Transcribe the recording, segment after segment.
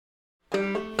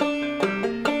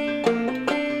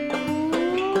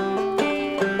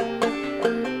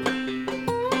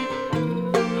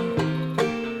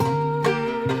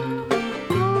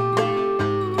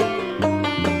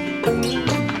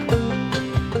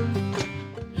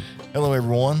Hello,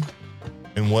 everyone,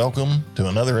 and welcome to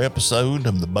another episode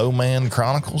of the Bowman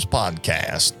Chronicles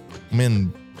podcast. I'm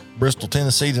in Bristol,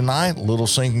 Tennessee tonight, Little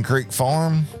Sinking Creek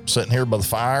Farm, sitting here by the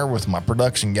fire with my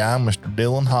production guy, Mr.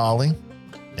 Dylan Holly,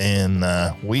 and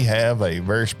we have a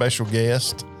very special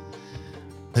guest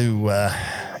who,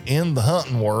 in the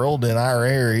hunting world in our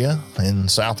area in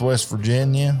Southwest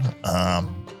Virginia,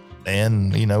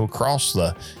 and across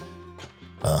the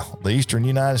eastern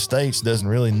United States, doesn't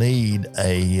really need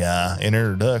an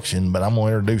introduction, but I'm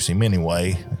going to introduce him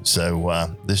anyway.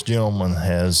 So this gentleman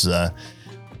has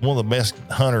one of the best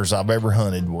hunters I've ever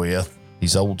hunted with.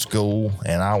 He's old school,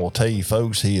 and I will tell you,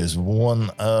 folks, he is one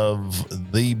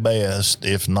of the best,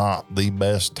 if not the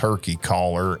best, turkey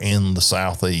caller in the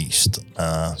Southeast.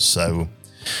 So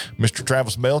Mr.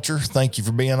 Travis Belcher, thank you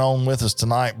for being on with us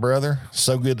tonight, brother.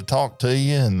 So good to talk to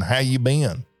you, and how you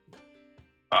been?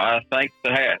 Thanks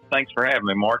for having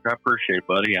me, Mark. I appreciate it,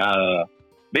 buddy.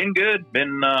 Been good.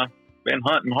 Been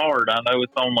hunting hard. I know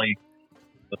it's only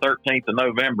the 13th of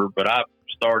November, but I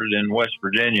started in West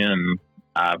Virginia, and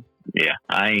I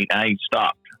ain't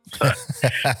stopped. So.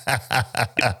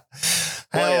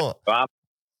 I'm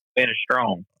finished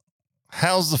strong.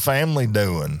 How's the family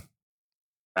doing?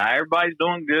 Everybody's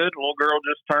doing good. Little girl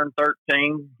just turned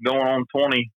 13, going on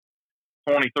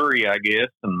 23, I guess,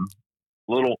 and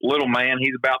little man,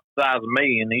 he's about the size of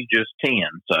me, and he's just 10.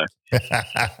 So,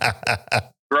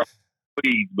 growing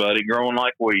weeds, buddy, growing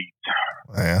like weeds.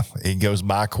 Well, it goes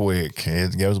by quick.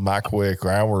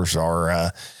 Ours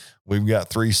are. We've got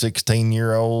 3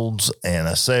 16-year-olds and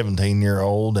a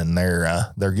 17-year-old, and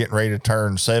they're getting ready to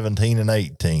turn 17 and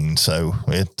 18. So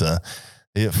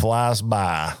it flies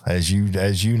by, as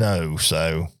you know.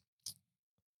 So.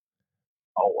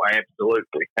 Oh,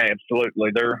 absolutely.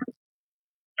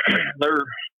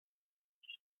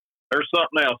 There's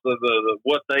something else.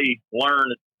 What they learn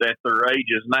at their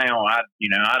ages now, I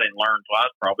didn't learn until I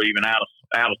was probably even out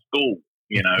of school.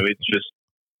 It's just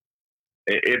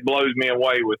it blows me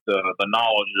away with the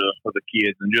knowledge of the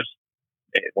kids, and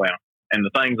and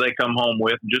the things they come home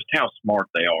with, and just how smart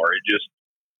they are. It just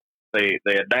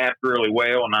they adapt really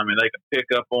well, and I mean they can pick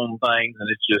up on things, and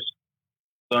it's just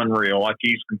unreal. Like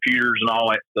use computers and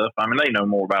all that stuff. I mean they know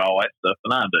more about all that stuff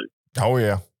than I do. Oh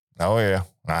yeah.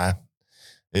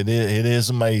 It is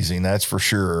amazing, that's for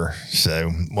sure. So,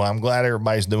 well, I'm glad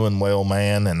everybody's doing well,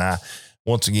 man. And I,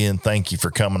 once again, thank you for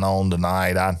coming on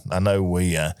tonight. I know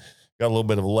we got a little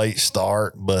bit of a late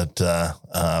start, but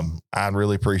I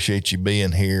really appreciate you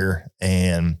being here.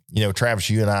 And Travis,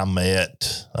 you and I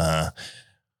met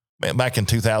back in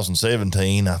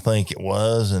 2017, I think it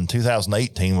was, and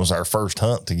 2018 was our first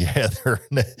hunt together.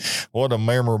 What a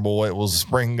memorable, it was a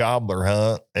spring gobbler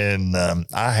hunt. And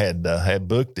I had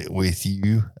booked it with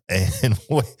you. And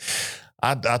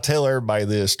I tell everybody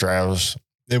this, Travis,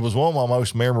 it was one of my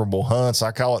most memorable hunts.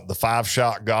 I call it the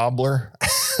 5-shot gobbler.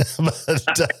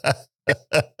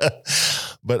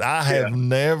 But I have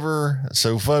never,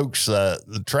 so folks,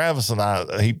 Travis and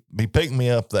I, he picked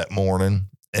me up that morning.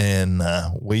 And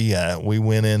we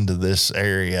went into this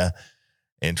area,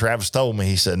 and Travis told me,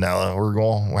 he said, now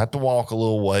we'll have to walk a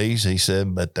little ways. He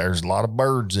said, but there's a lot of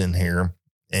birds in here.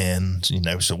 And,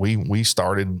 so we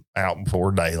started out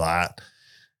before daylight.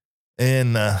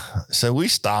 And so we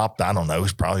stopped, I don't know,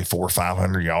 it's probably 400 or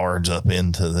 500 yards up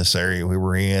into this area we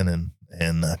were in.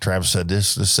 And Travis said,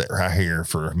 just sit right here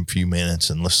for a few minutes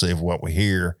and let's see what we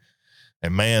hear.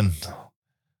 And man,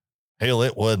 hell,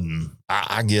 it wasn't,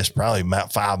 I guess probably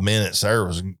about 5 minutes. There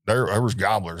was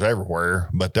gobblers everywhere,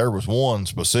 but there was one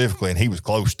specifically, and he was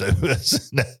close to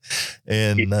us.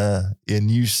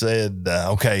 and you said,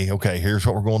 okay, here's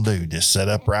what we're going to do. Just set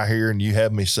up right here. And you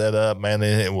had me set up, man.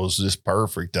 And it was just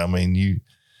perfect. I mean,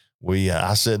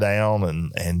 I sat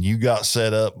down and you got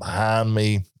set up behind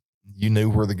me. You knew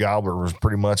where the gobbler was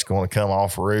pretty much going to come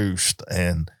off roost.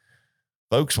 And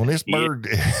folks, when this bird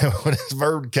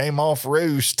came off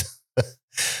roost,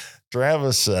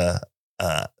 Travis, of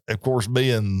course,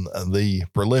 being the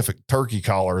prolific turkey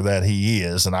caller that he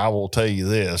is, and I will tell you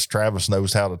this, Travis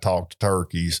knows how to talk to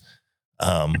turkeys.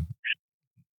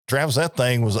 Travis, that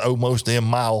thing was almost in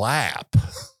my lap.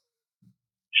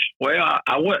 Well,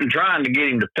 I wasn't trying to get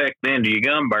him to peck into your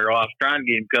gun barrel. I was trying to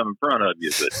get him to come in front of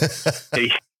you, but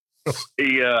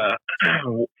he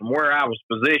from where I was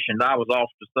positioned, I was off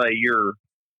to say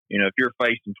if you're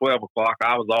facing 12 o'clock,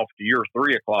 I was off to your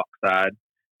 3 o'clock side,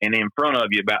 and in front of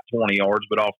you about 20 yards,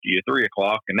 but off to your 3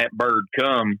 o'clock. And that bird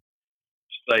come,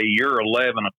 say you're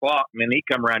 11 o'clock, and then he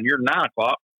come around your 9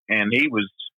 o'clock, and he was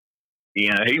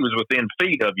within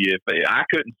feet of you. If I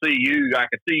couldn't see you, I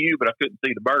could see you, but I couldn't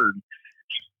see the bird.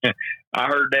 I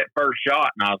heard that first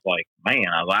shot, and I was like, man,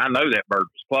 I know that bird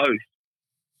was close.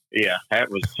 Yeah, that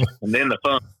was, and then the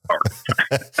fun started.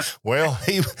 Well,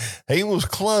 he was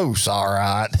close, all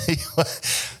right.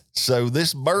 So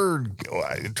this bird,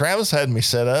 Travis had me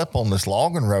set up on this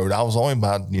logging road. I was only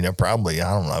about, probably,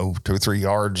 I don't know, 2 or 3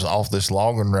 yards off this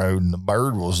logging road, and the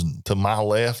bird was to my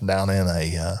left down in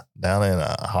a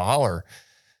holler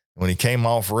when he came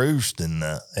off roost,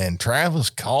 and Travis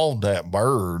called that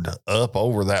bird up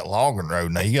over that logging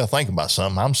road. Now you got to think about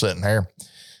something. I'm sitting there,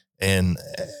 and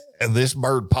this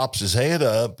bird pops his head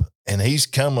up, and he's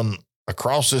coming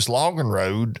across this logging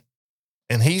road,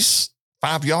 and he's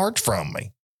 5 yards from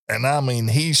me. And I mean,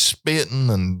 he's spitting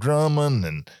and drumming,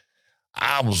 and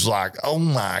I was like, oh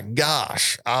my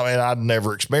gosh. I mean, I'd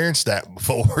never experienced that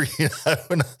before,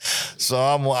 So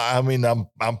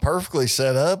I'm perfectly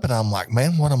set up, and I'm like,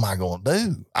 man, what am I going to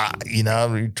do?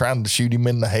 You're trying to shoot him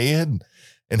in the head,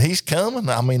 and he's coming.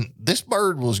 I mean, this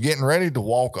bird was getting ready to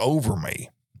walk over me.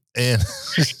 And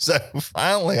so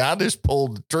finally I just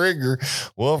pulled the trigger.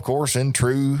 Well, of course, in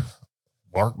true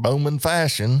Mark Bowman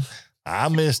fashion, I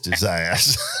missed his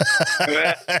ass.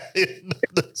 Well, I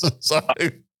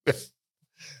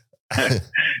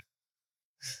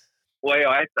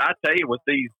tell you, with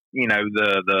these,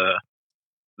 the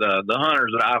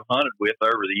hunters that I've hunted with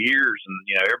over the years, and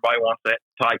everybody wants that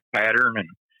type pattern, and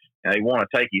they want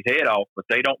to take his head off, but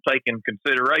they don't take in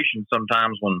consideration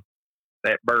sometimes when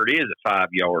that bird is at 5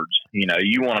 yards.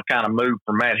 You want to kind of move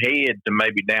from that head to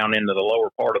maybe down into the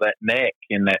lower part of that neck,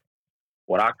 in that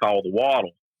what I call the waddle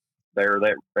there,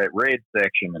 that red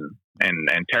section,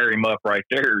 and tear him up right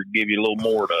there, give you a little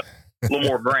more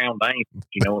ground to aim.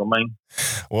 You know what I mean?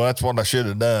 Well, that's what I should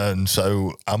have done.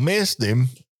 So I missed him,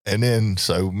 and then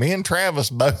so me and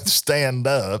Travis both stand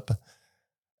up,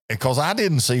 because I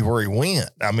didn't see where he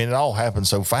went. I mean, it all happened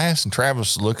so fast, and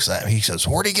Travis looks at me. He says,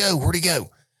 "Where'd he go? Where'd he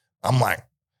go?" I'm like,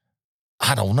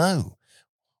 I don't know.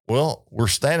 Well, we're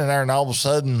standing there, and all of a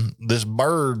sudden this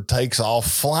bird takes off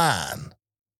flying,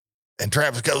 and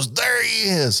Travis goes, "There he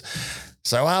is."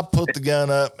 So I put the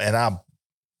gun up, and I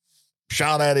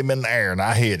shot at him in the air, and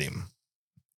I hit him.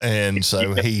 And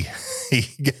so he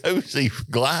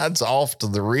glides off to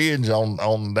the ridge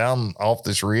on down off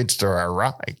this ridge to our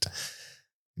right.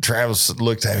 Travis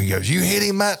looked at me, he goes, "You hit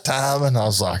him that time?" And I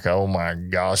was like, oh my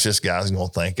gosh, this guy's going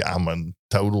to think I'm a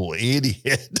total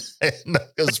idiot. Because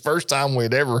the first time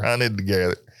we'd ever hunted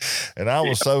together. And I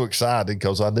was so excited,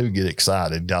 because I do get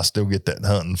excited. I still get that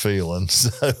hunting feeling.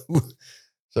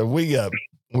 So we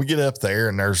get up there,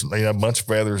 and there's a bunch of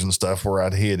feathers and stuff where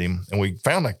I'd hit him. And we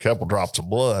found a couple drops of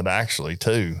blood actually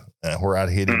too, where I'd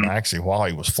hit him actually while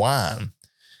he was flying.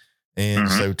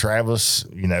 And so Travis,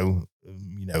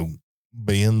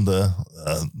 being the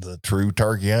true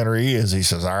turkey hunter he is, he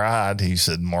says, "All right," he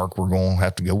said, "Mark, we're going to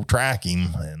have to go track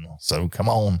him." And so come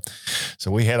on. So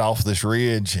we head off this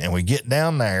ridge, and we get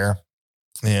down there,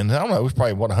 and I don't know, it was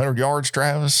probably 100 yards,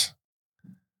 Travis?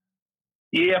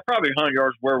 Yeah, probably 100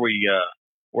 yards where we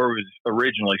was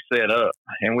originally set up,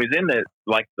 and we was in that,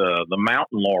 like the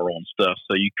mountain laurel and stuff,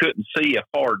 so you couldn't see a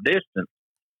far distance.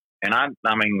 And I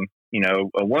mean,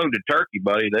 a wounded turkey,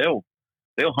 buddy, they'll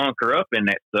hunker up in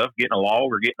that stuff, getting a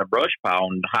log or getting a brush pile,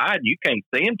 and hide. You can't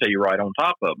see them till you're right on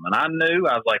top of them. And I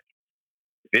was like,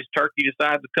 if this turkey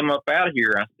decides to come up out of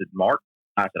here, I said, "Mark,"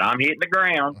 I said, "I'm hitting the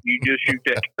ground. You just shoot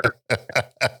that turkey."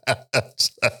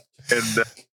 And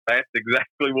that's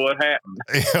exactly what happened.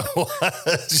 It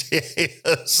was,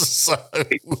 yes. So.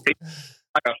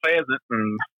 Like a pheasant,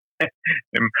 and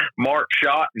Mark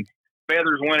shot, and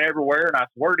feathers went everywhere. And I said,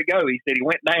 "Where'd he go?" He said he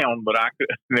went down, but I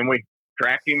couldn't. And then we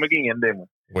tracked him again, didn't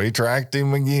we? We tracked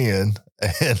him again.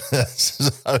 And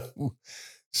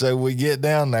so we get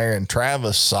down there, and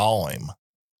Travis saw him.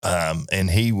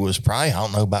 And he was probably, I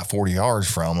don't know, about 40 yards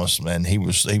from us. And he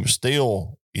was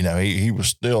still, he was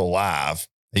still alive.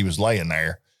 He was laying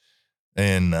there.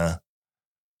 And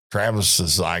Travis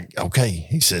is like, "Okay,"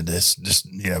 he said, "This just,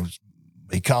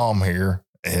 be calm here,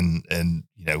 and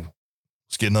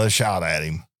let's get another shot at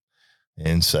him."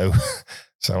 And so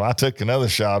I took another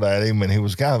shot at him, and he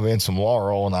was kind of in some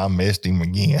laurel, and I missed him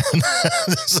again.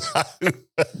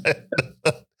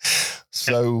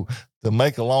 So to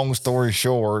make a long story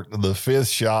short, the 5th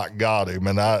shot got him,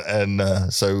 and I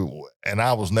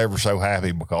was never so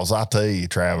happy, because I tell you,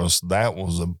 Travis, that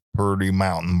was a pretty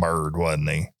mountain bird, wasn't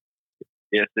he?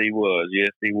 Yes, he was.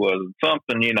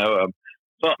 Something, something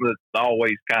that's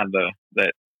always kind of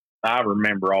that I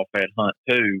remember off that hunt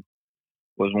too,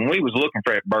 was when we was looking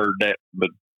for that bird, but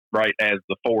right as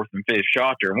the 4th and 5th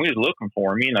shot there, and we was looking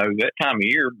for him. That time of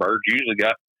year, birds usually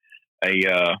got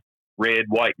a red,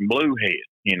 white, and blue head.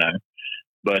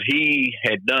 but he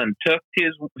had done tucked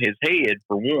his head,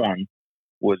 for one,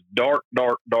 was dark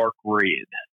red.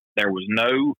 There was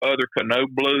no other, no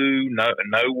blue,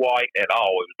 no white at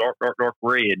all. It was dark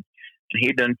red, and he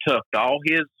had done tucked all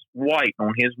his white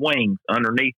on his wings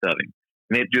underneath of him,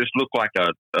 and it just looked like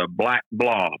a black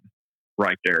blob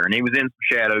right there. And he was in some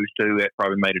shadows too. That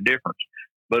probably made a difference,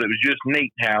 but it was just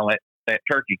neat how that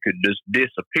turkey could just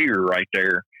disappear right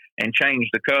there and change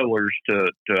the colors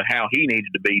to how he needed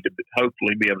to be to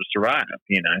hopefully be able to survive,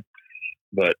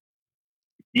 But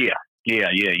yeah.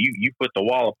 You put the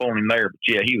wallop on him there, but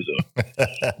yeah, he was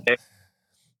a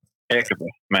heck of a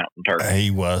mountain turkey.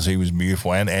 He was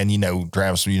beautiful. And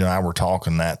Travis, and I were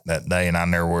talking that day, and I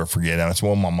never will forget it. That's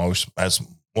one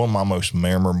of my most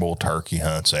memorable turkey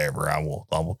hunts ever. I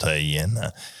will tell you.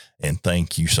 And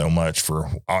thank you so much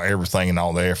for everything and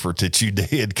all the effort that you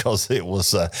did, because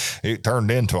it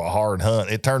turned into a hard hunt.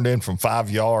 It turned in from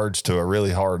 5 yards to a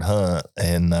really hard hunt.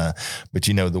 And, but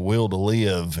the will to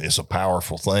live is a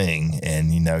powerful thing.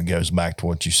 And, it goes back to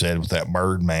what you said with that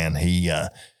bird, man. He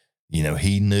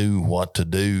knew what to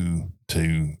do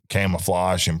to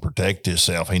camouflage and protect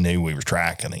himself. He knew we were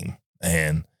tracking him.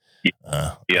 And,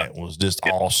 it was just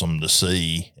awesome to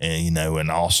see and,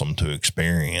 and awesome to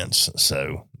experience.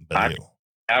 So,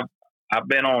 I've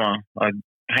been on a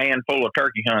handful of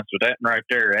turkey hunts with that right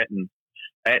there.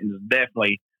 That is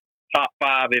definitely top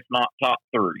 5, if not top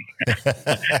 3.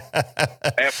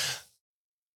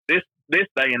 This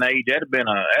day and age, that'd have been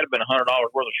 $100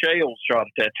 worth of shells shot at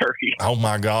that turkey. Oh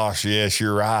my gosh. Yes,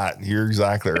 you're right. You're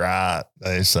exactly right.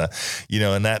 It's,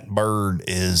 and that bird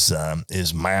is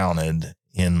mounted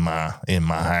in my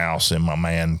house, in my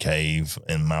man cave.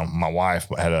 And my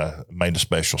wife made a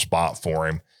special spot for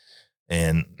him.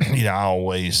 And, I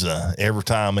always, every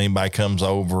time anybody comes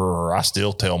over, or I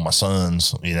still tell my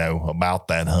sons, about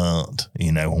that hunt,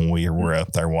 when we were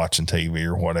up there watching TV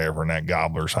or whatever, and that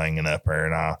gobbler's hanging up there.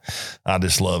 And I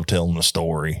just love telling the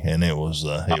story. And it was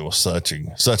such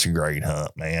a great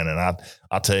hunt, man. And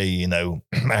I tell you,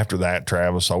 after that,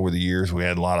 Travis, over the years, we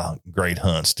had a lot of great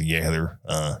hunts together,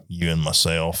 you and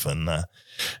myself and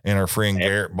our friend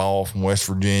Garrett Ball from West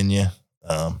Virginia.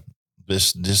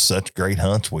 Just such great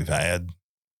hunts we've had.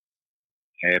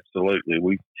 Absolutely.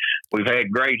 We've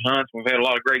had great hunts. We've had a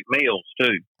lot of great meals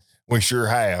too. We sure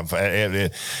have.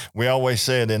 We always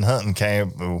said in hunting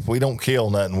camp, if we don't kill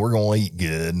nothing, we're going to eat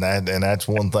good. And that's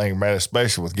one thing about it,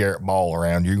 especially with Garrett Ball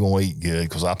around, you're going to eat good.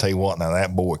 Cause I'll tell you what, now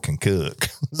that boy can cook.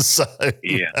 So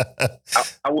yeah,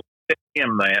 I will tell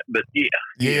him that, but yeah.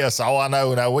 Yes. Oh, I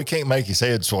know. Now we can't make his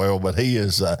head swell, but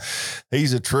he's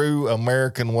a true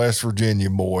American West Virginia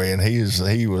boy. And he is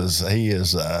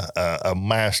a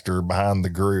master behind the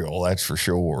grill. That's for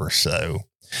sure. So,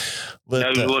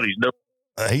 but knows what he's doing.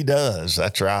 He does.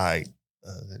 That's right.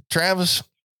 Travis.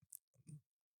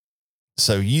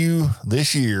 So you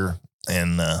this year,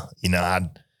 and,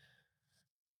 I'm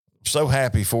so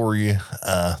happy for you,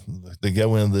 to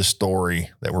go into this story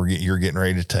that you're getting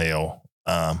ready to tell.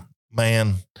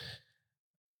 Man,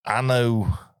 I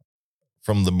know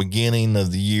from the beginning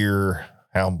of the year,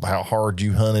 how hard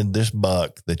you hunted this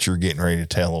buck that you're getting ready to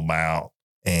tell about,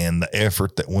 and the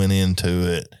effort that went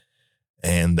into it,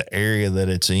 and the area that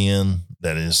it's in,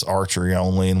 that is archery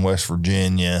only in West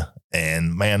Virginia.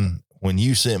 And man, when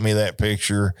you sent me that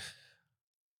picture,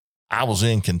 I was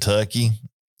in Kentucky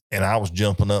and I was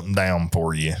jumping up and down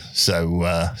for you.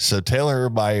 So tell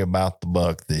everybody about the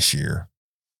buck this year.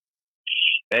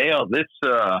 Well, this,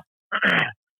 the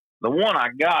one I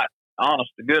got,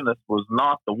 honest to goodness, was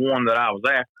not the one that I was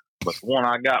after, but the one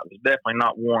I got was definitely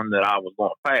not one that I was going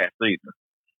to pass either.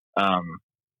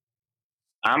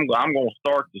 I'm going to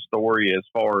start the story as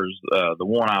far as the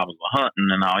one I was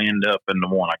hunting, and I'll end up in the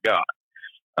one I got.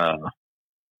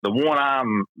 The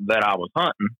one that I was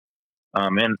hunting,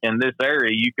 in this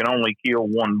area, you can only kill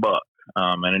one buck,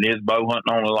 and it is bow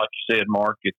hunting only, like you said,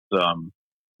 Mark. It's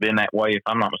been that way, if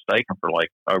I'm not mistaken, for like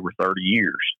over 30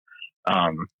 years.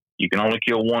 You can only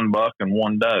kill one buck and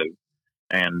one doe,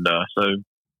 and so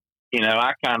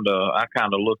I kind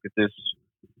of look at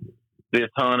this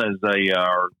hunt as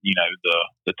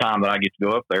the time that I get to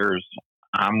go up there is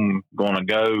I'm going to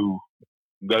go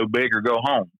big or go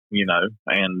home, and I've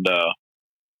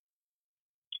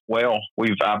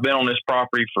been on this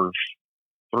property for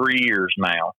 3 years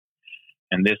now,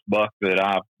 and this buck that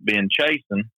I've been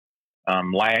chasing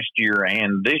last year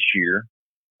and this year,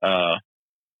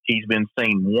 he's been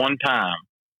seen one time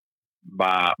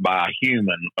by a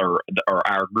human or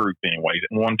our group anyways,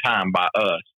 one time by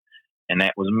us. And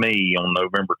that was me on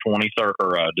November 23rd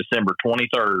or December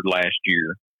 23rd last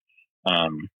year.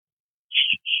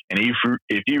 And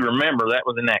if you remember, that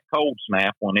was in that cold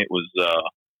snap when it was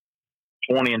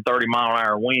 20 and 30 mile an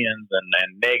hour winds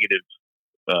and negative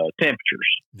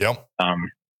temperatures. Yep.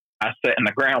 I sat in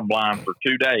the ground blind for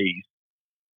 2 days.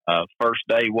 First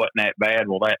day wasn't that bad.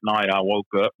 Well, that night I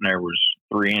woke up and there was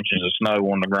 3 inches of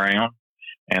snow on the ground,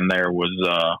 and there was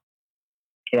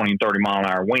 20 and 30 mile an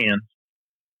hour winds.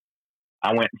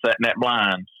 I went and sat in that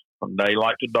blind from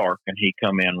daylight to dark, and he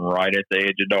come in right at the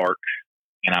edge of dark,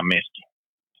 and I missed him.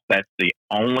 That's the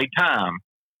only time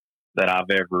that I've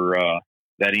ever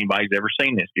that anybody's ever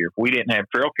seen this deer. If we didn't have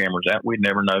trail cameras out, we'd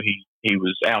never know he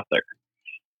was out there.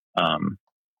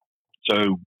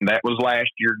 So that was last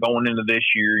year. Going into this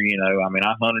year, I mean,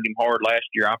 I hunted him hard last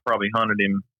year. I probably hunted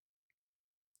him,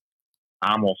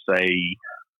 I'm gonna say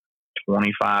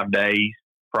 25 days,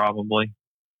 probably,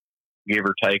 give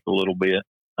or take a little bit.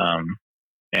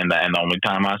 And the only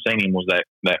time I seen him was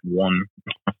that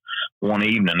one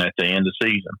evening at the end of the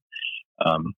season.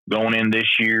 Going in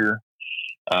this year,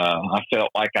 I felt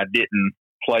like I didn't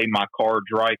play my cards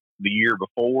right the year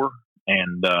before,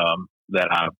 and that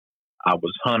I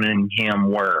was hunting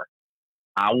him where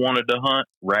I wanted to hunt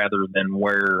rather than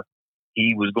where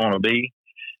he was going to be.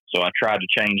 So I tried to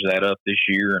change that up this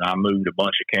year, and I moved a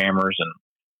bunch of cameras and,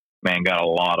 man, got a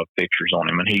lot of pictures on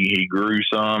him. And he grew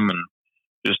some, and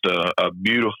just a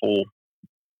beautiful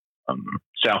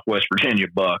Southwest Virginia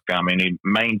buck. I mean, he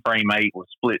main frame 8 with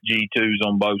split G2s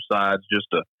on both sides.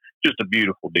 Just a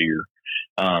beautiful deer.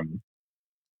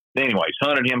 Anyways,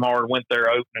 hunted him hard, went there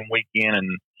opening weekend,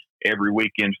 and every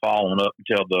weekend following up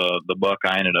until the buck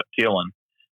I ended up killing.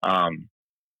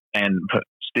 And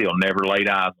still never laid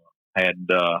eyes on.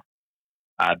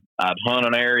 I'd hunt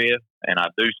an area, and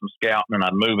I'd do some scouting, and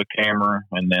I'd move a camera,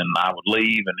 and then I would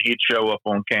leave, and he'd show up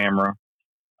on camera.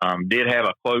 Did have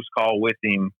a close call with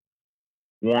him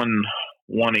one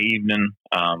evening.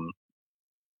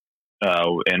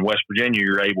 In West Virginia,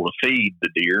 you're able to feed the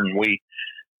deer, and we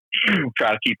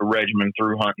try to keep a regimen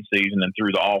through hunting season and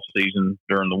through the off season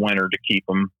during the winter to keep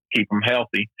them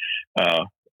healthy.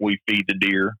 We feed the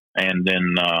deer, and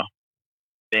then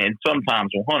and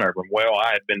sometimes we'll hunt over them. Well,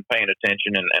 I had been paying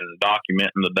attention and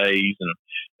documenting the days, and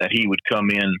that he would come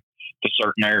in to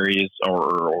certain areas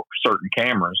or certain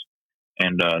cameras,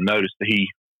 and noticed that he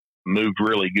moved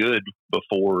really good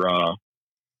before a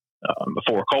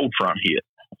cold front hit.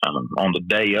 On the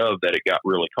day of that, it got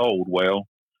really cold. Well,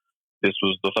 this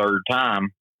was the third time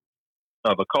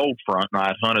of a cold front, and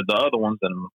I'd hunted the other ones,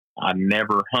 and I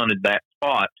never hunted that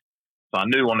spot. So I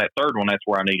knew on that third one, that's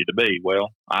where I needed to be. Well,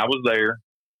 I was there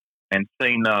and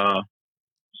seen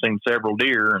several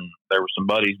deer, and there were some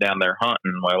buddies down there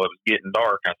hunting. Well, it was getting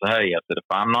dark. I said, hey, if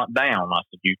I'm not down, I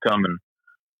said, you come and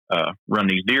run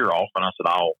these deer off. And I said,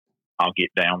 I'll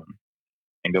get down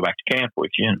and go back to camp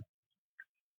with you. And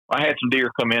I had some deer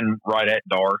come in right at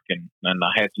dark, and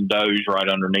I had some does right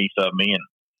underneath of me,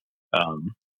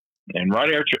 and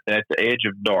right at the edge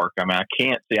of dark. I mean, I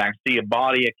can see a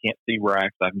body. I can't see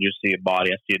racks. I can just see a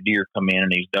body. I see a deer come in,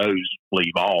 and these does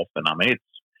leave off, and I mean, it's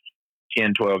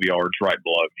 10, 12 yards right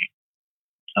below me.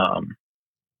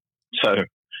 So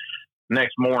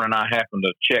next morning, I happened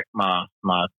to check my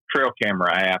trail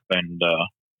camera app, and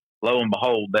lo and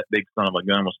behold, that big son of a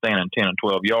gun was standing 10 and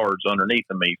 12 yards underneath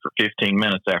of me for 15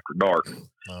 minutes after dark.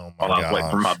 Oh, while I was waiting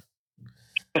for my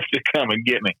to come and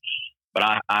get me. But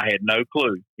I had no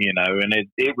clue, and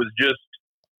it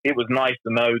was nice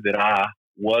to know that I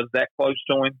was that close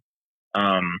to him.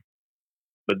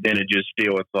 But then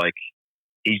it's like,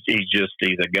 he's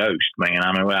a ghost, man.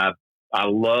 I mean, I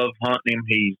love hunting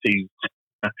him.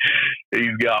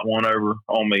 He's got one over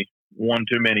on me one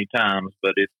too many times,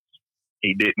 but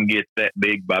he didn't get that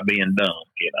big by being dumb,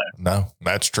 No,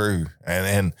 that's true.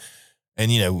 And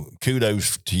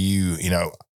kudos to you.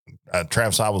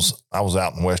 Travis, I was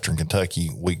out in Western Kentucky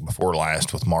week before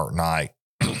last with Mark Knight,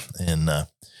 and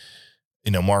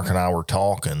Mark and I were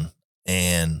talking,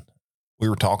 and we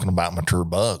were talking about mature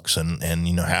bucks and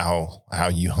how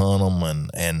you hunt them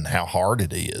and how hard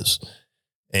it is.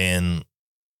 And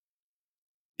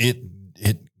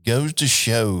it goes to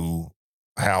show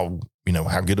how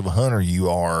good of a hunter you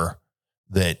are,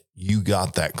 that you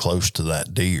got that close to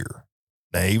that deer.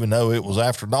 Now, even though it was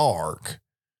after dark,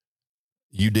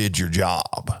 you did your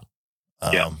job.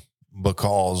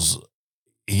 Because,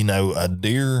 a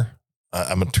deer,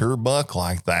 a mature buck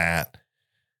like that,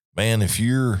 man, if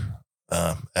you're,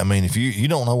 if you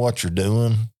don't know what you're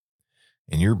doing,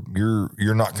 and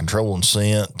you're not controlling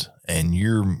scent, and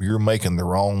you're making the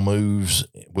wrong moves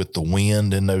with the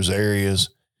wind in those areas,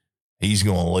 he's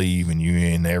going to leave, and you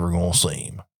ain't never going to see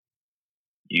him.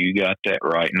 You got that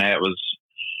right. And that was,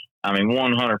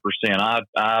 100%.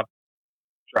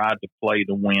 tried to play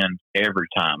the wind every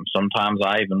time. Sometimes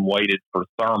I even waited for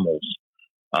thermals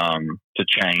to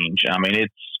change. I mean,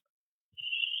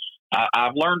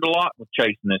 I've learned a lot with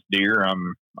chasing this deer.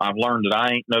 I've learned that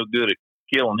I ain't no good at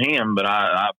killing him, but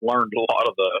I've learned a lot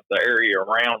of the area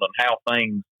around and how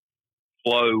things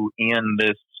flow in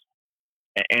this.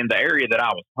 And the area that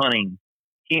I was hunting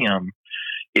him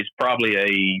is probably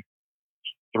a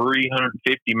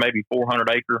 350, maybe 400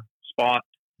 acre spot.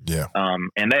 Yeah.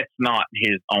 And that's not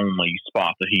his only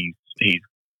spot that he's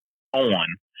on,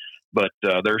 but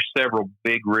there's several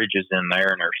big ridges in there,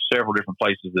 and there's several different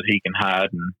places that he can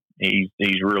hide, and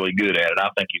he's really good at it. I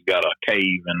think he's got a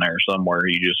cave in there somewhere.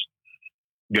 He just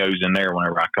goes in there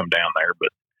whenever I come down there. But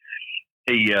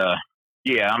he, I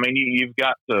mean, you've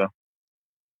got to,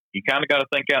 you kind of got to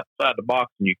think outside the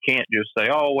box, and you can't just say,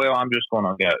 oh, well, I'm just going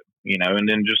to go, and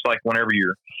then just like whenever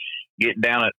you're getting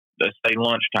down at, say,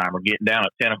 lunchtime or getting down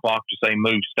at 10 o'clock to say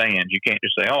move stands, you can't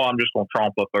just say, oh, I'm just going to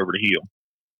tromp up over the hill.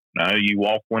 No, you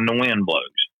walk when the wind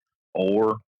blows.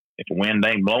 Or if the wind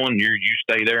ain't blowing, you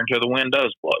stay there until the wind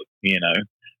does blow,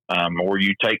 or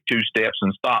you take 2 steps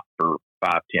and stop for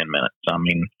 5-10 minutes. I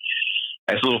mean,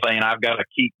 that's a little thing I've got to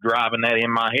keep driving that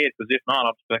in my head, because if not,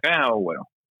 I'll be like, oh, well.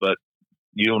 But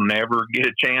you'll never get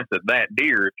a chance at that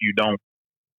deer if you don't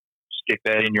stick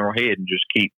that in your head and just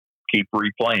keep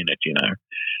replaying it,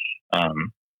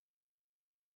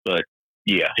 but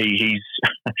yeah, he's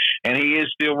and he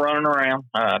is still running around.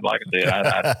 Like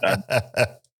I said,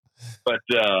 but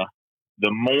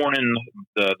the morning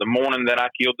that I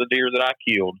killed the deer that I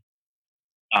killed,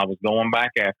 I was going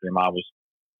back after him. I was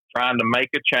trying to make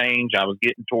a change. I was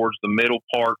getting towards the middle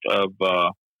part of.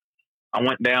 I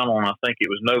went down on, I think it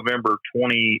was November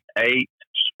 28th,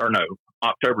 or no,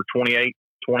 October 28th,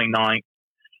 29th,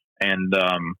 and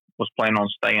was planning on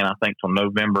staying, I think, till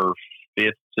November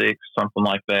 5th, 6th, something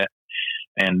like that.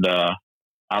 And I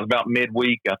was about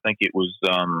midweek. I think it was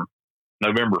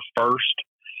November 1st.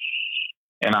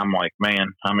 And I'm like,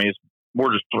 man, I mean,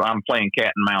 I'm playing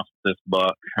cat and mouse with this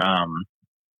buck. And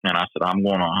I said, I'm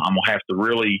gonna have to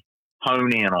really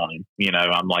hone in on him.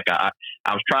 I'm like, I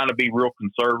was trying to be real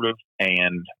conservative,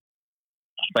 and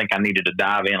I think I needed to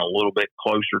dive in a little bit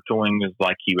closer to him. It's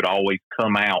like he would always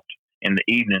come out in the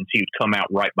evenings. He would come out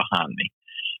right behind me.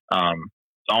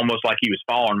 It's almost like he was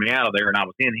following me out of there, and I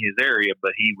was in his area,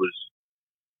 but he was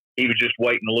just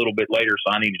waiting a little bit later,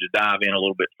 so I needed to dive in a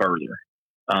little bit further.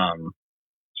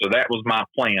 So that was my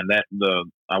plan.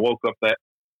 I woke up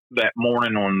that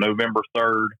morning on November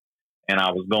 3rd, and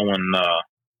I was going.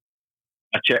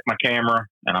 I checked my camera,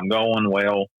 and I'm going.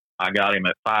 Well, I got him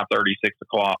at 5:30, 6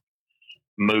 o'clock,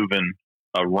 moving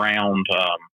around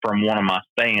from one of my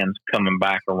stands, coming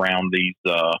back around these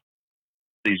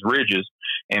ridges,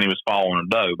 and he was following a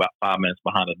doe about 5 minutes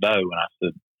behind a doe.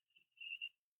 And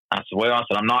I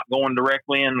said, I'm not going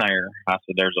directly in there. I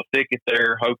said, there's a thicket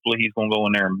there. Hopefully he's going to go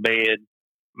in there in bed.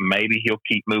 Maybe he'll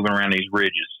keep moving around these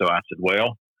ridges. So I said,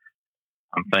 well,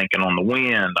 I'm thinking on the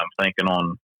wind. I'm thinking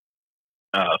on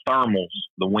thermals.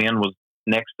 The wind was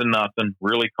next to nothing,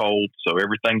 really cold. So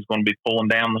everything's going to be pulling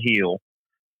down the hill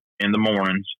in the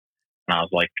mornings. And I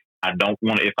was like, I don't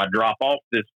want to, if I drop off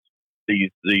if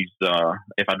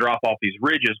I drop off these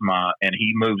ridges, and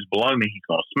he moves below me, he's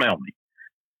going to smell me.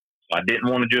 So I didn't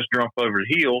want to just jump over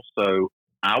the hill. So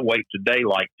I wait to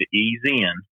daylight to ease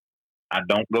in. I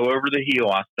don't go over the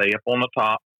hill. I stay up on the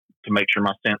top to make sure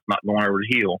my scent's not going over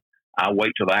the hill. I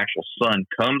wait till the actual sun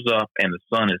comes up and the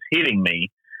sun is hitting me.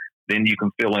 Then you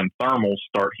can feel them thermals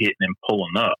start hitting and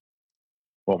pulling up.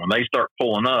 Well, when they start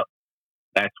pulling up,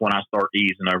 that's when I start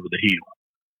easing over the hill.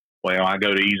 Well, I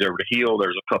go to ease over the hill.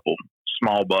 There's a couple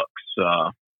small bucks,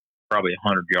 probably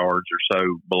 100 yards or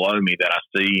so below me that I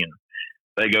see, and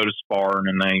they go to sparring,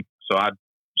 and so I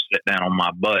sit down on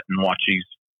my butt and watch these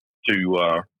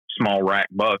 2 small rack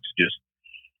bucks just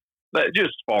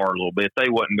spar a little bit. They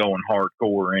wasn't going hardcore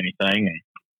or anything,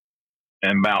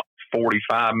 and about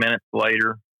 45 minutes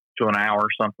later to an hour,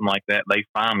 something like that, they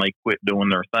finally quit doing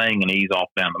their thing and ease off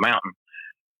down the mountain.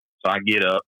 So I get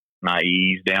up and I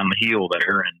ease down the hill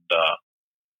there, and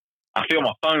I feel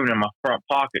my phone in my front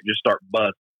pocket just start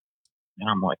buzzing. And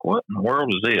I'm like, what in the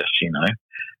world is this? A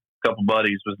couple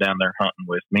buddies was down there hunting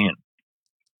with me,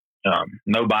 and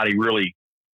nobody really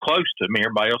close to me.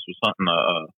 Everybody else was hunting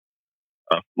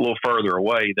a little further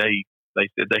away. They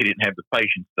said they didn't have the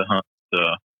patience to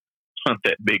hunt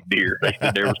that big deer. They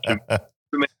said there was too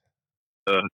many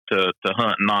to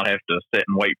hunt and not have to sit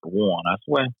and wait for one. I said,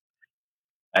 well,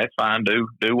 that's fine. Do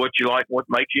what you like, what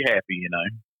makes you happy,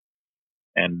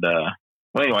 And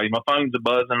well, anyway, my phone's a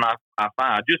buzzing.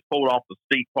 I just pulled off the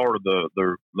steep part of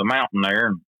the mountain there,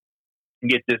 and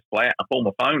get this flat. I pull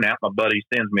my phone out. My buddy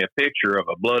sends me a picture of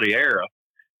a bloody arrow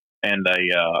and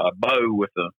a bow with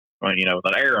with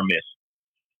an arrow miss.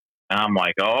 And I'm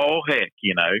like, oh heck,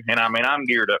 And I mean, I'm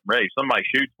geared up and ready. If somebody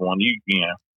shoots one,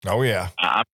 Oh yeah.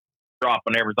 I'm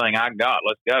dropping everything I got.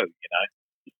 Let's go,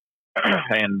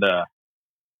 And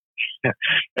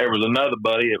there was another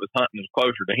buddy that was hunting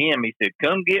closer to him. He said,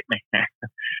 "Come get me."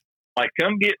 Like,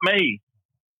 come get me.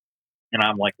 And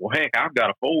I'm like, well, heck, I've got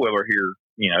a 4-wheeler here,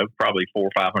 probably 400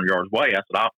 or 500 yards away. I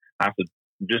said,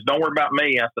 just don't worry about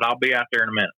me. I said, I'll be out there in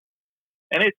a minute.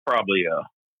 And it's probably a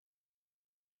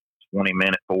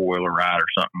 20-minute 4-wheeler ride or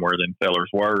something where them fellers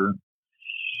were.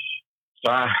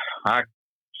 So I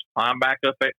climb back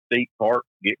up that steep part,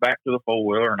 get back to the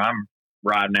 4-wheeler, and I'm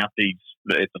riding out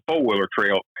it's a 4-wheeler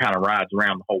trail, kind of rides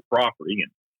around the whole property.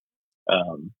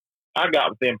 And I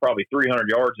got within probably 300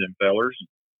 yards of them fellers.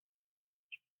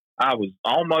 I was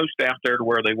almost out there to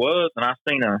where they was, and I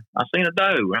seen a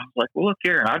doe. And I was like, well, look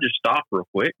here. And I just stopped real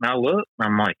quick, and I looked, and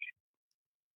I'm like,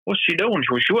 what's she doing?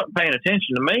 She wasn't paying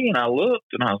attention to me, and I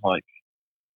looked, and I was like,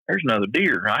 there's another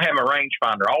deer. I have my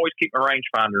rangefinder. I always keep my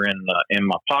rangefinder in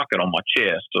my pocket on my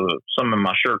chest. Some of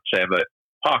my shirts have a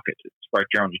pocket that's right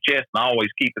there on your chest, and I always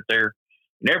keep it there.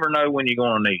 You never know when you're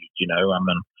going to need it, I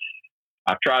mean,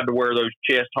 I've tried to wear those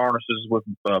chest harnesses with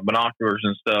binoculars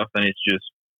and stuff, and it's just,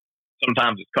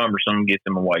 sometimes it's cumbersome and gets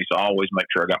them away. So I always make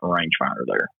sure I got my rangefinder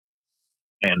there.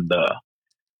 And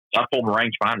so I pulled my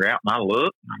rangefinder out and I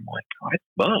looked and I'm like, oh, that's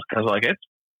a buck. I was like, that's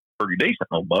a pretty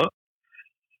decent little buck.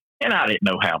 And I didn't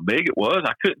know how big it was.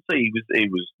 I couldn't see.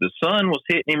 The sun was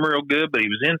hitting him real good, but he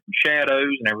was in some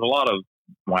shadows and there was a lot of,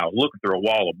 I was looking through a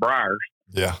wall of briars.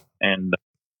 Yeah. And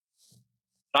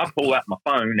I pulled out my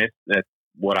phone. That's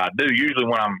what I do. Usually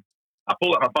when I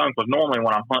pull out my phone because normally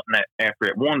when I'm hunting after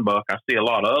that one buck, I see a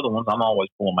lot of other ones. I'm always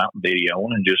pulling them out and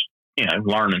videoing and just,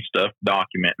 learning stuff,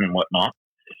 documenting and whatnot.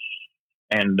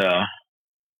 And I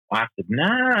said,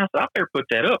 nah, I better put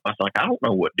that up. I was like, I don't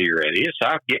know what deer that is. So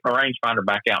I get my rangefinder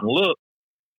back out and look.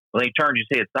 Well, he turned his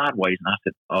head sideways and I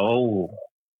said, oh.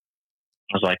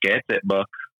 I was like, that's that buck.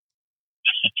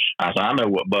 I said, I know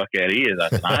what buck that is. I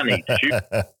said, I need to shoot.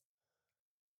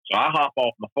 So I hop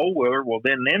off my 4-wheeler. Well,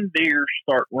 then them deer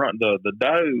start running. The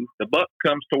doe, the buck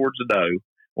comes towards the doe.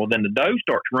 Well, then the doe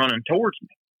starts running towards me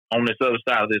on this other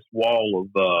side of this wall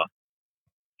of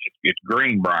it's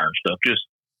green briar and stuff, just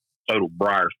total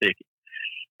briar thicket.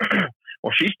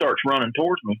 Well, she starts running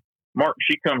towards me. Mark,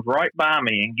 she comes right by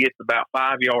me and gets about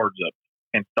 5 yards up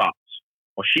and stops.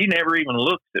 Well, she never even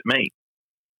looks at me.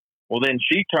 Well, then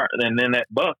she turns, and then that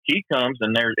buck, he comes,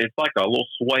 and it's like a little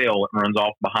swale that runs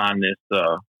off behind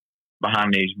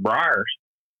these briars,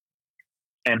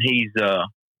 and he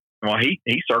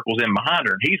circles in behind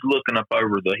her, and he's looking up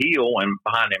over the hill and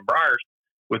behind them briars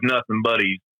with nothing but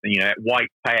that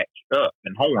white patch up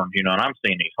and horns, and I'm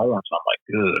seeing these horns. So I'm like,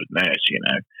 goodness,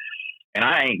 and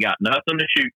I ain't got nothing to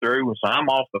shoot through, so I'm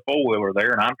off the 4-wheeler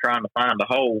there, and I'm trying to find a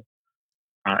hole.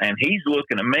 And he's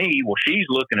looking at me. Well, she's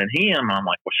looking at him. I'm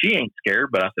like, well, she ain't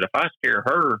scared. But I said, if I scare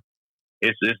her,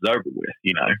 it's over with,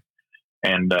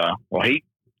 And well, he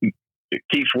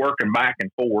keeps working back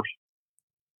and forth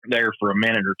there for a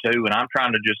minute or two, and I'm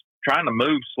trying to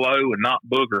move slow and not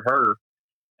booger her.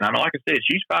 And I mean, like I said,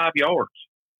 she's 5 yards.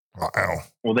 Wow.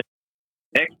 Well, the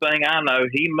next thing I know,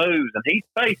 he moves and he's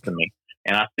facing me,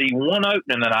 and I see one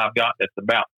opening that I've got that's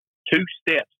about 2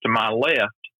 steps to my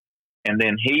left, and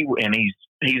then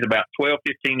he's about 12,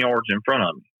 15 yards in front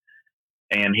of me.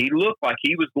 And he looked like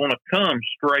he was going to come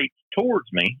straight towards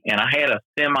me. And I had a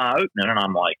semi-opening, and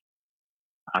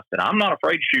I said, I'm not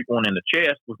afraid to shoot one in the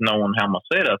chest with knowing how my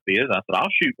setup is. I said, I'll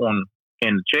shoot one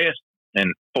in the chest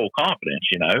in full confidence,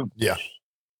 Yeah.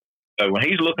 So when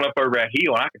he's looking up over that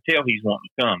hill, and I could tell he's wanting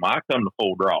to come, I come to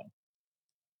full draw.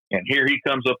 And here he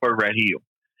comes up over that hill.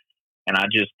 And I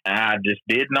just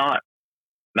did not.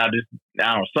 And I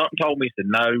don't know, something told me, said,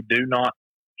 no, do not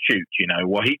shoot,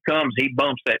 Well, he comes, he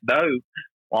bumps that doe.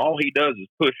 Well, all he does is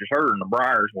pushes her in the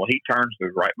briars. Well, he turns,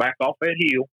 goes right back off that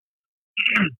hill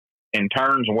and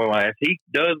turns. Well, as he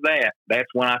does that,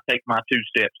 that's when I take my 2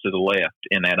 steps to the left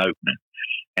in that opening.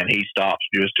 And he stops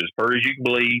just as far as you can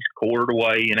believe, quartered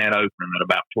away in that opening at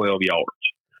about 12 yards.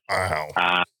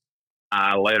 Wow.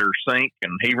 I let her sink,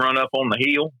 and he run up on the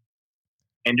hill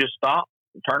and just stopped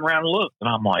and turned around and looked. And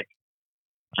I'm like,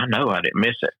 I know I didn't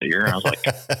miss that deer. And I was like,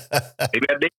 maybe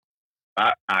I did.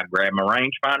 I grabbed my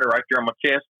rangefinder right there on my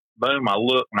chest. Boom, I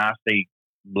look and I see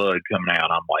blood coming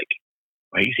out. I'm like,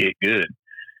 well, he's hit good.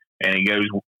 And he goes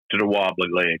to the wobbly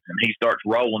legs and he starts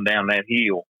rolling down that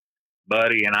hill,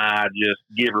 buddy. And I just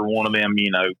give her one of them,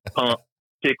 pump,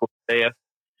 tickle to death.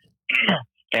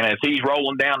 And as he's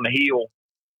rolling down the hill,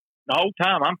 the whole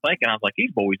time I'm thinking, I was like,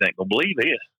 these boys ain't gonna believe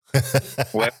this.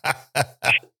 Well,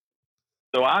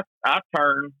 so I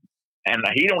turn, and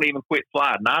he don't even quit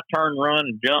sliding. I turn, run,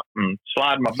 and jump, and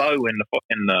slide my bow in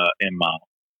my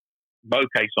bow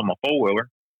case on my 4-wheeler,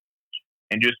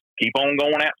 and just keep on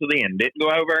going out to the end. Didn't go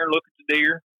over there and look at the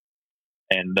deer.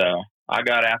 And I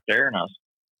got out there, and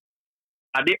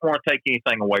I didn't want to take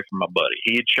anything away from my buddy.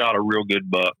 He had shot a real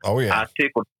good buck. Oh yeah, I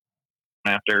tickled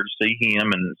out there to see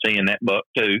him and seeing that buck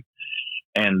too,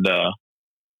 and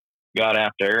got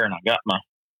out there, and I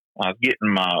was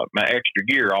getting my extra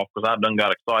gear off because I done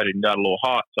got excited and got a little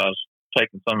hot, so I was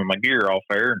taking some of my gear off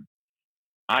there. And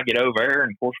I get over there,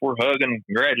 and of course we're hugging and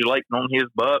congratulating on his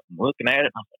buck and looking at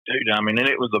it. And I was like, dude, I mean, and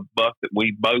it was a buck that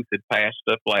we both had passed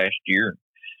up last year.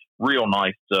 Real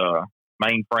nice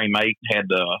mainframe 8, had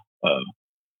a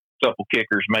couple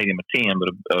kickers, made him a 10,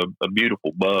 but a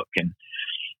beautiful buck, and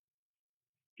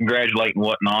congratulating and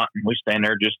whatnot. And we stand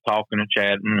there just talking and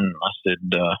chatting. And I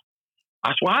said,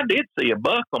 well, I did see a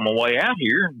buck on my way out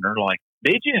here. And they're like,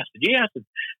 did you? I said, yeah. I said,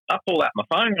 I pulled out my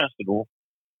phone, and I said, well,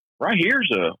 right here's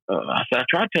I said, I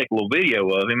tried to take a little video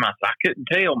of him. I said, I couldn't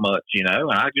tell much, and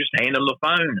I just handed them the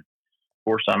phone. Of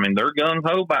course, I mean, they're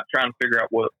gung-ho about trying to figure out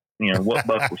what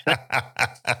buck was saying.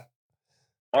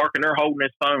 Mark, and they're holding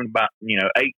this phone about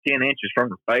 8-10 inches from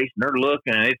their face, and they're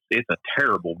looking, and it's a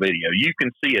terrible video. You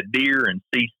can see a deer and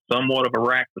see somewhat of a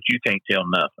rack, but you can't tell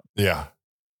nothing. Yeah.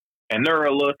 And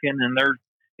they're looking, and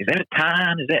is that a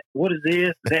tine? What is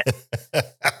this? Is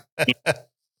that?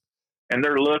 And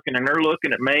they're looking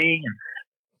at me, and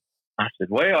I said,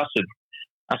 well,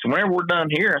 whenever we're done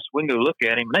here, I said, we can go look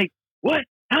at him. And they, what?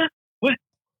 Huh? What?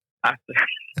 I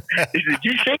said, he said,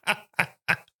 you shoot?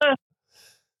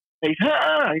 He said,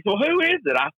 he said, well, who is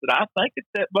it? I said, I think it's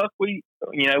that buck we've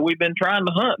been trying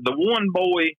to hunt. The one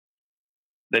boy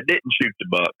that didn't shoot the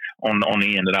buck on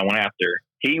the end that I went out there,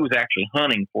 he was actually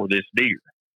hunting for this deer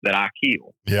that I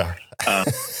killed. Yeah.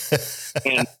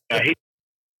 And he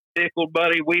tickled,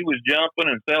 buddy. We was jumping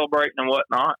and celebrating and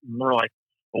whatnot. And we're like,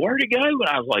 well, where'd he go? And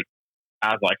I was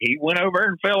like, he went over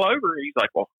and fell over. He's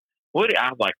like, well, what? I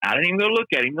was like, I didn't even go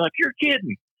look at him. He's like, you're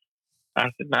kidding. I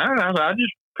said, no, I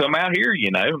just come out here,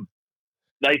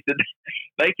 They said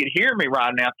they could hear me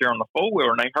riding out there on the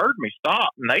 4-wheeler, and they heard me stop,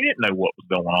 and they didn't know what was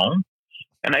going on.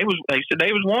 And they said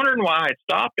they was wondering why I had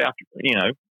stopped after,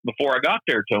 before I got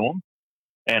there to them.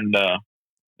 And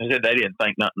they said they didn't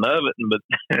think nothing of it. But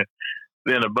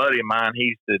then a buddy of mine,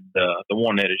 he said, the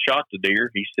one that had shot the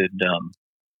deer, he said,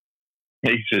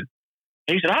 I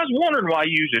was wondering why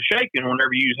you was shaking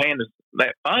whenever you was handing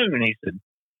that phone. And he said,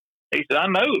 I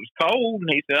know it was cold. And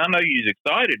he said, I know you was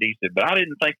excited. He said, but I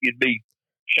didn't think you'd be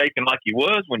shaking like you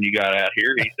was when you got out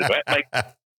here. He said, that makes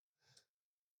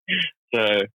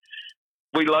so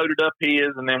we loaded up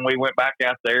his, and then we went back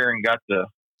out there and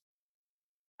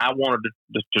I wanted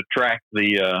to track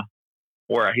the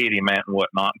where I hit him at and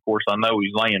whatnot. Of course, I know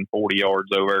he's laying 40 yards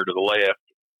over to the left.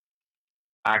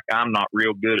 I'm not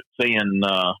real good at seeing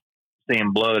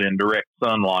blood in direct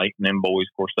sunlight, and them boys,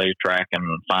 of course, they were tracking,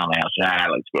 and finally I said,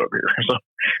 let's go over here. So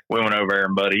we went over there,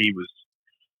 and buddy,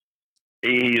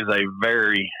 he is a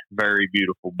very, very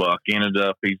beautiful buck. Ended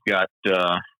up, he's got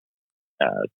a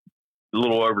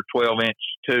little over 12-inch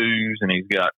twos, and he's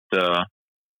got,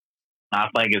 I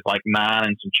think it's like 9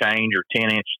 and some change, or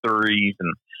 10-inch threes,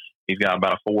 and he's got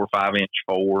about a 4 or 5-inch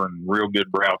 4, and real good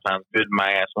brow tines, good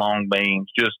mass, long beams,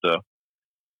 just an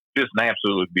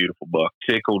absolutely beautiful buck.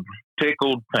 Tickled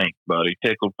pink, buddy,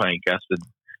 tickled pink. I said,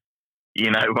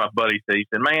 my buddy said, he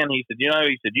said, man, he said,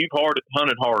 you've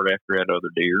hunted hard after that other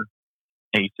deer.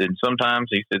 He said, sometimes,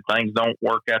 he said, things don't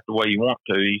work out the way you want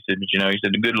to. He said, but he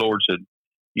said, the good Lord said,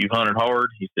 you've hunted hard.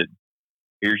 He said,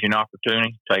 here's your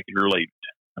opportunity, take it or leave it.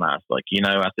 And I was like,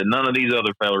 I said, none of these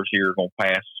other fellers here are going to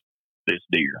pass this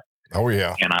deer. Oh,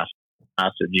 yeah. And I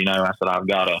said, I said, I've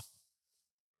got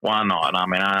why not? I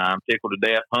mean, I'm tickled to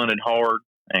death, hunted hard,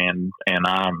 and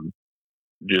I'm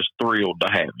just thrilled to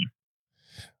have him.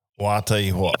 Well, I'll tell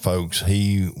you what, folks,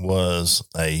 he was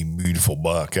a beautiful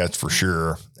buck, that's for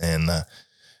sure. And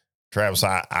Travis,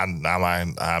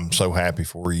 I'm so happy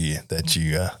for you that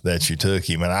you took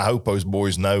him, and I hope those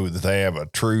boys know that they have a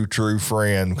true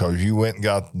friend, because you went and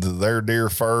got their deer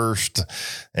first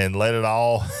and let it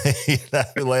all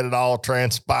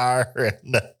transpire,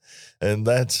 and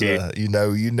that's you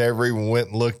never even went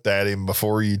and looked at him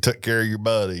before you took care of your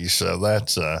buddies. So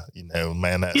that's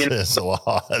man, that says a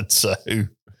lot. So.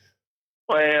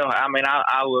 Well, I mean,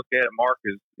 I look at it, Mark,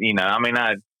 as,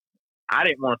 I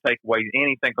didn't want to take away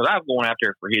anything, because I was going out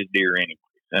there for his deer anyways.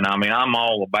 And I mean, I'm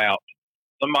all about,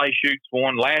 somebody shoots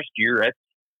one last year. That's,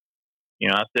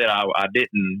 I said I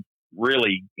didn't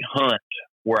really hunt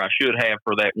where I should have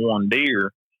for that one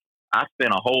deer. I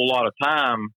spent a whole lot of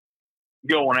time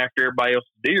going after everybody else's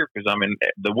deer because I mean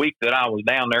the week that I was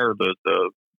down there,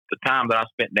 the time that I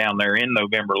spent down there in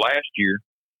November last year,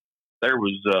 there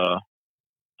was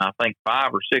I think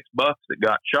 5 or 6 bucks that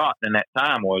got shot in that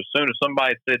time. Was as soon as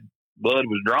somebody said blood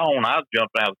was drawn, I was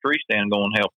jumping out of the tree stand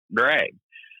going to help drag.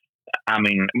 I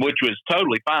mean, which was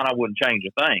totally fine. I wouldn't change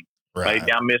a thing. Right.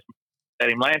 Maybe I missed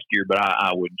at him last year, but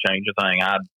I wouldn't change a thing.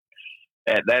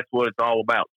 That's what it's all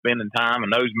about, spending time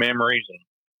and those memories, and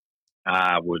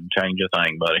I wouldn't change a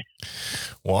thing, buddy.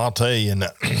 Well, I'll tell you,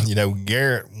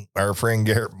 Garrett, our friend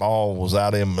Garrett Ball was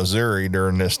out in Missouri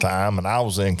during this time, and I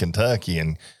was in Kentucky,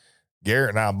 and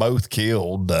Garrett and I both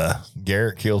killed.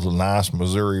 Garrett killed a nice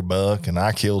Missouri buck, and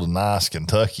I killed a nice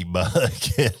Kentucky buck.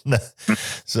 And,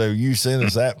 so you sent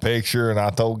us that picture, and I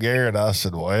told Garrett, I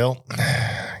said, well,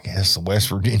 I guess the West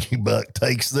Virginia buck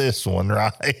takes this one,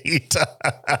 right?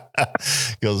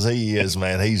 Because he is,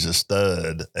 man, he's a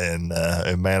stud. And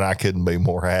man, I couldn't be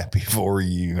more happy for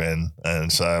you.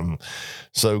 And so I'm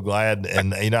so glad.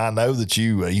 And, I know that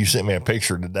you sent me a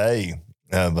picture today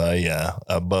of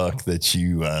a buck that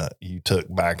you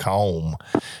took back home,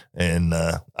 and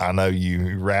I know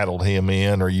you rattled him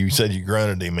in, or you said you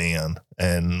grunted him in,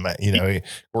 and of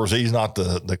course he's not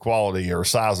the quality or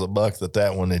size of buck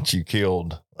that one that you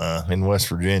killed in West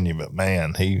Virginia, but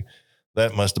man,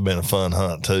 that must have been a fun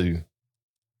hunt too.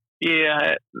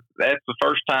 Yeah, that's the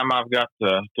first time I've got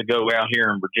to go out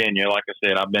here in Virginia. Like I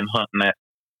said, I've been hunting that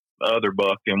other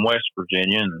buck in West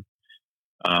Virginia, and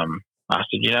I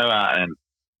said, and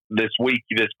this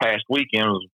past weekend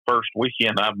was the first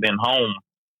weekend I've been home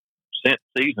since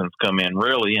season's come in,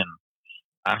 really. And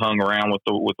I hung around with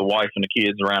the wife and the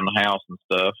kids around the house and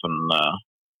stuff.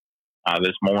 And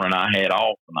this morning I had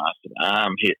off, and I said,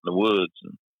 I'm hitting the woods.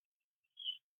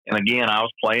 And again, I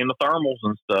was playing the thermals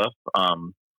and stuff.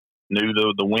 Knew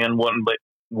the wind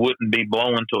wouldn't be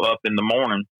blowing till up in the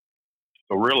morning,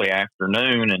 so really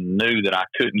afternoon, and knew that I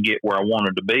couldn't get where I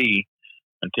wanted to be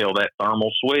until that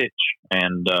thermal switch.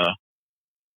 And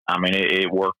I mean,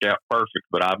 it worked out perfect.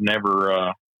 But I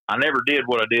never did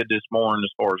what I did this morning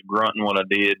as far as grunting what I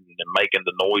did and making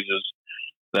the noises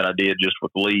that I did just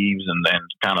with leaves, and then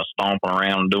kind of stomping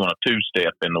around and doing a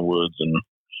 2-step in the woods. And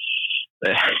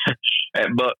that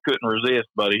buck couldn't resist,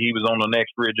 buddy. He was on the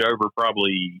next ridge over,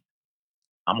 probably,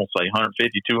 I'm going to say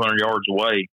 150, 200 yards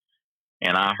away.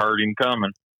 And I heard him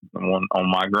coming on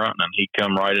my grunting, and he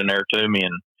come right in there to me.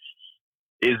 And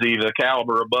is he the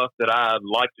caliber of buck that I'd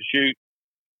like to shoot?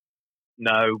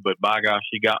 No, but by gosh,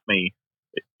 he got me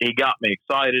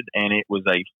excited, and it was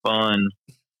a fun,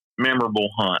 memorable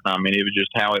hunt. I mean, it was just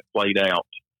how it played out.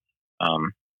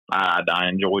 I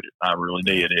enjoyed it. I really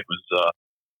did. It was,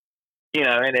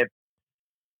 and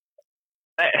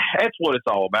that's what it's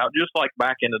all about. Just like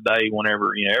back in the day,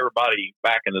 whenever, everybody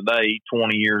back in the day,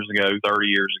 20 years ago, 30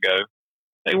 years ago,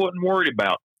 they wasn't worried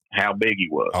about how big he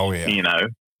was. Oh yeah.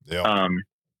 Yeah.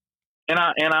 And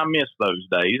I miss those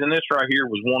days. And this right here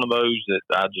was one of those that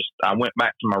I went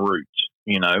back to my roots.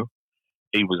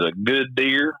 He was a good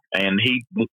deer, and he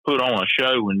put on a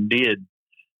show and did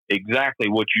exactly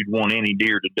what you'd want any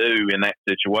deer to do in that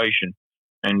situation.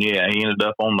 And yeah, he ended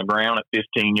up on the ground at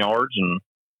 15 yards, and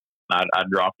I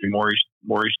dropped him where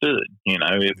he stood.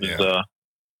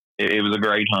 It was a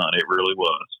great hunt. It really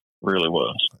was. Really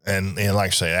was. And like I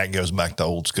say, that goes back to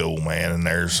old school, man. And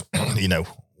there's,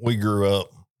 we grew up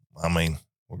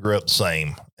the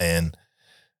same, and,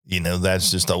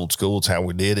 that's just old school. It's how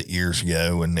we did it years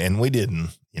ago. And we didn't,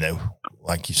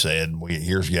 like you said,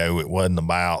 years ago, it wasn't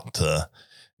about,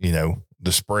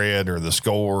 the spread or the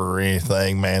score or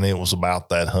anything, man. It was about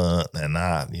that hunt. And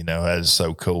that is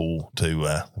so cool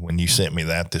to, when you sent me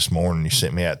that this morning, you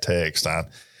sent me that text, I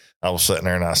was sitting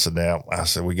there and I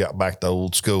said, we got back to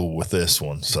old school with this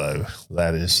one. So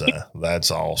that is,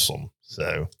 that's awesome.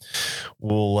 So,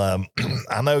 well,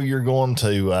 I know you're going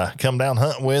to come down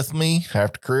hunting with me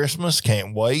after Christmas.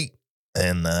 Can't wait.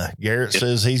 And Garrett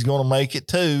says he's going to make it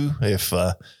too. If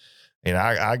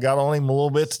I got on him a little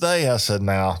bit today. I said,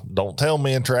 now don't tell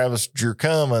me and Travis that you're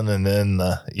coming. And then,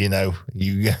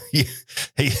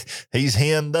 he's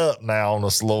henned up now on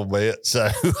us a little bit. So,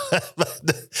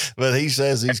 but he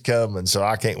says he's coming. So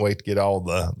I can't wait to get all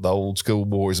the old school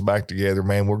boys back together,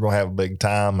 man. We're going to have a big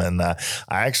time. And I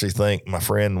actually think my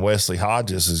friend Wesley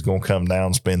Hodges is going to come down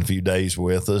and spend a few days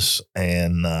with us.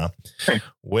 And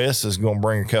Wes is going to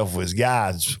bring a couple of his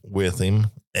guys with him.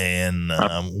 And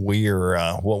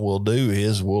what we'll do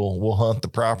is we'll hunt the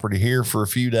property here for a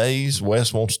few days.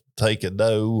 Wes wants to take a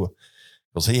doe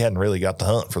because he hadn't really got to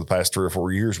hunt for the past 3 or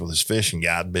 4 years with his fishing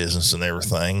guide business and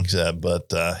everything.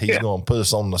 But he's going to put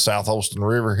us on the South Holston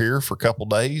River here for a couple of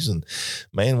days, and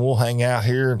man, we'll hang out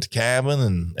here at the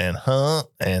cabin and hunt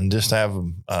and just have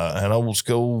an old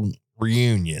school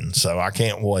reunion. So I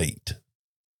can't wait.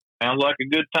 Sounds like a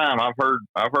good time. I've heard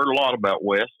a lot about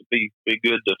Wes. It'd be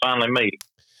good to finally meet him.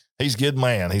 He's a good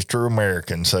man. He's true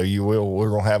American. So we're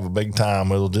going to have a big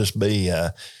time. It'll just be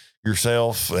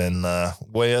yourself and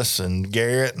Wes and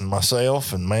Garrett and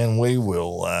myself, and man,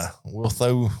 we'll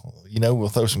throw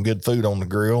some good food on the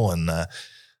grill, and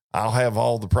I'll have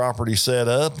all the property set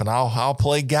up, and I'll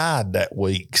play guide that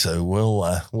week. So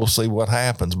we'll see what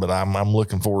happens, but I'm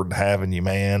looking forward to having you,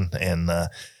 man. And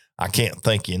I can't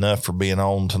thank you enough for being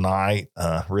on tonight.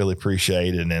 Really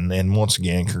appreciate it. And once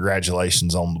again,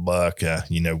 congratulations on the buck.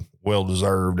 Well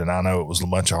deserved. And I know it was a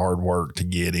bunch of hard work to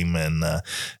get him, and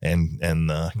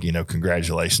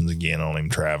congratulations again on him,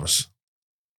 Travis.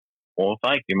 Well,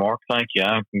 thank you, Mark. Thank you.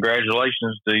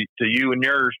 Congratulations to you and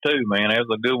yours too, man. That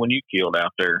was a good one you killed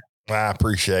out there. I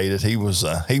appreciate it. He was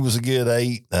a good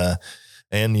 8.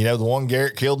 And the one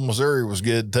Garrett killed in Missouri was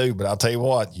good too, but I'll tell you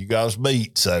what, you got us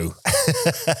beat. So,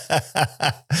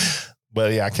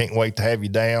 but yeah, I can't wait to have you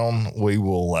down.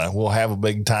 We'll have a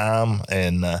big time.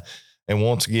 And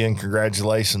once again,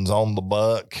 congratulations on the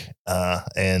buck.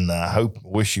 And I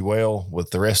wish you well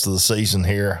with the rest of the season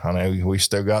here. I know we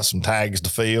still got some tags to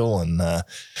fill, and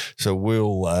so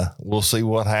we'll see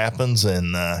what happens,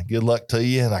 and good luck to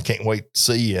you. And I can't wait to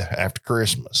see you after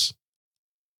Christmas.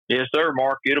 Yes, sir,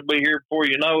 Mark. It'll be here before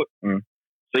you know it. And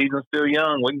season's still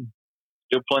young. We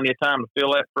still plenty of time to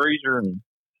fill that freezer, and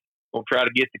we'll try to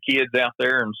get the kids out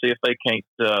there and see if they can't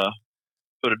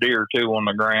put a deer or two on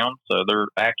the ground. So they're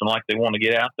acting like they want to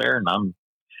get out there, and I'm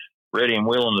ready and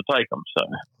willing to take them. So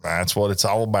that's what it's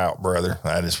all about, brother.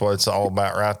 That is what it's all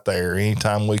about right there.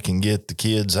 Anytime we can get the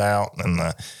kids out, and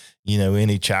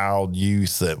any child,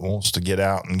 youth that wants to get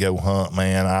out and go hunt,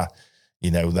 man,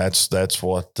 that's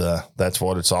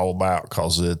what it's all about,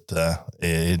 because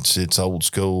it's old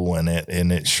school, and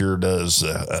it sure does,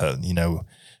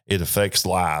 it affects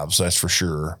lives. That's for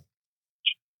sure.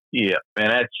 Yeah.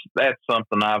 And that's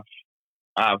something I've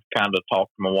kind of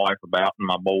talked to my wife about, and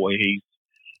my boy. He's,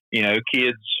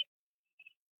 kids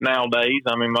nowadays,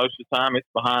 I mean, most of the time it's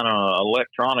behind an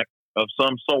electronic of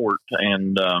some sort.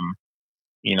 And,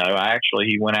 he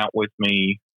went out with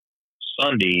me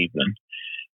Sunday evening,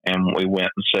 and we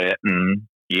went and sat, and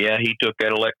he took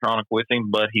that electronic with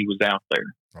him, but he was out there.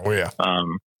 Oh yeah.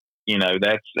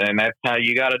 That's how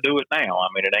you got to do it now. I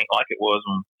mean, it ain't like it was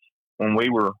when we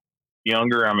were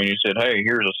younger. I mean, you said, "Hey,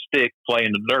 here's a stick, play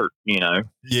in the dirt."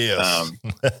 Yes.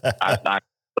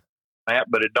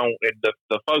 But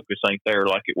the focus ain't there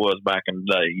like it was back in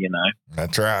the day.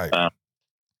 That's right.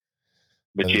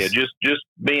 Just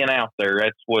being out there.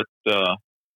 That's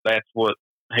what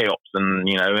helps, and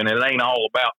and it ain't all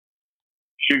about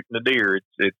shooting the deer.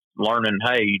 It's learning,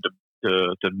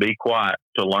 to be quiet,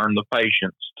 to learn the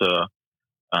patience, to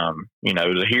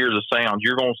to hear the sounds.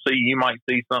 You're gonna see. You might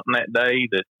see something that day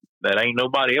that ain't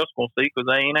nobody else gonna see because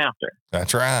they ain't out there.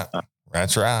 That's right.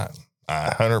 That's right.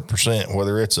 100%.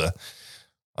 Whether it's a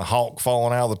hawk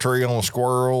falling out of the tree on a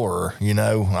squirrel, or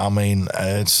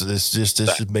it's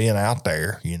just being out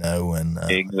there. And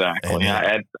exactly.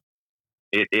 I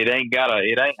ain't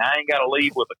gotta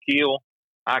leave with a kill.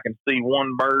 I can see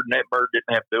one bird, and that bird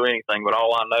didn't have to do anything, but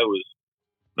all I know is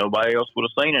nobody else would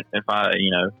have seen it if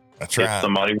that's right. If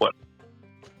somebody wasn't.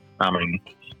 I mean,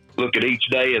 look at each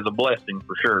day as a blessing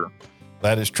for sure.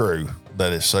 That is true.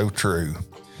 That is so true.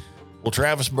 Well,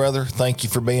 Travis, brother, thank you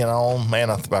for being on.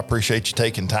 Man, I appreciate you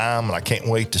taking time, and I can't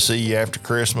wait to see you after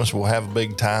Christmas. We'll have a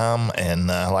big time, and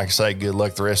like I say, good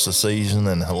luck the rest of the season,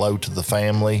 and hello to the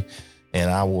family. And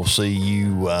I will see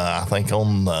you, I think,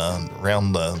 on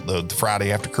around the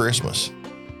Friday after Christmas.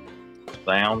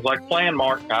 Sounds like a plan,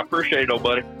 Mark. I appreciate it, old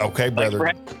buddy. Okay,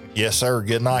 brother. Yes, sir.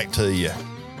 Good night to you.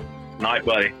 Night,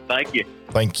 buddy. Thank you.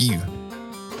 Thank you.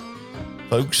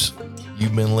 Folks,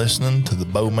 you've been listening to the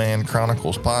Bowman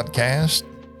Chronicles podcast.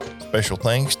 Special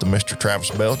thanks to Mr.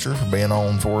 Travis Belcher for being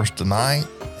on for us tonight,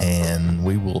 and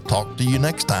we will talk to you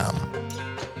next time.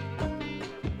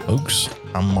 Folks,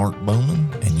 I'm Mark Bowman,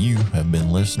 and you have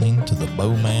been listening to the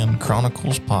Bowman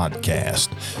Chronicles podcast.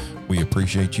 We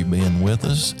appreciate you being with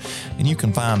us, and you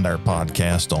can find our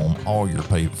podcast on all your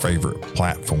favorite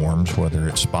platforms, whether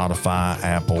it's Spotify,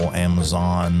 Apple,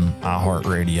 Amazon,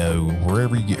 iHeartRadio,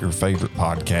 wherever you get your favorite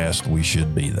podcast, we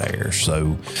should be there.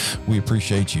 So we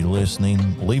appreciate you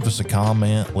listening. Leave us a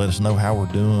comment. Let us know how we're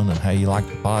doing and how you like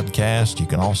the podcast. You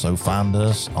can also find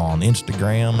us on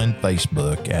Instagram and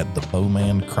Facebook at the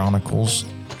Bowman Chronicles.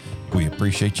 We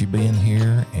appreciate you being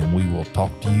here, and we will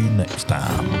talk to you next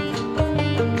time.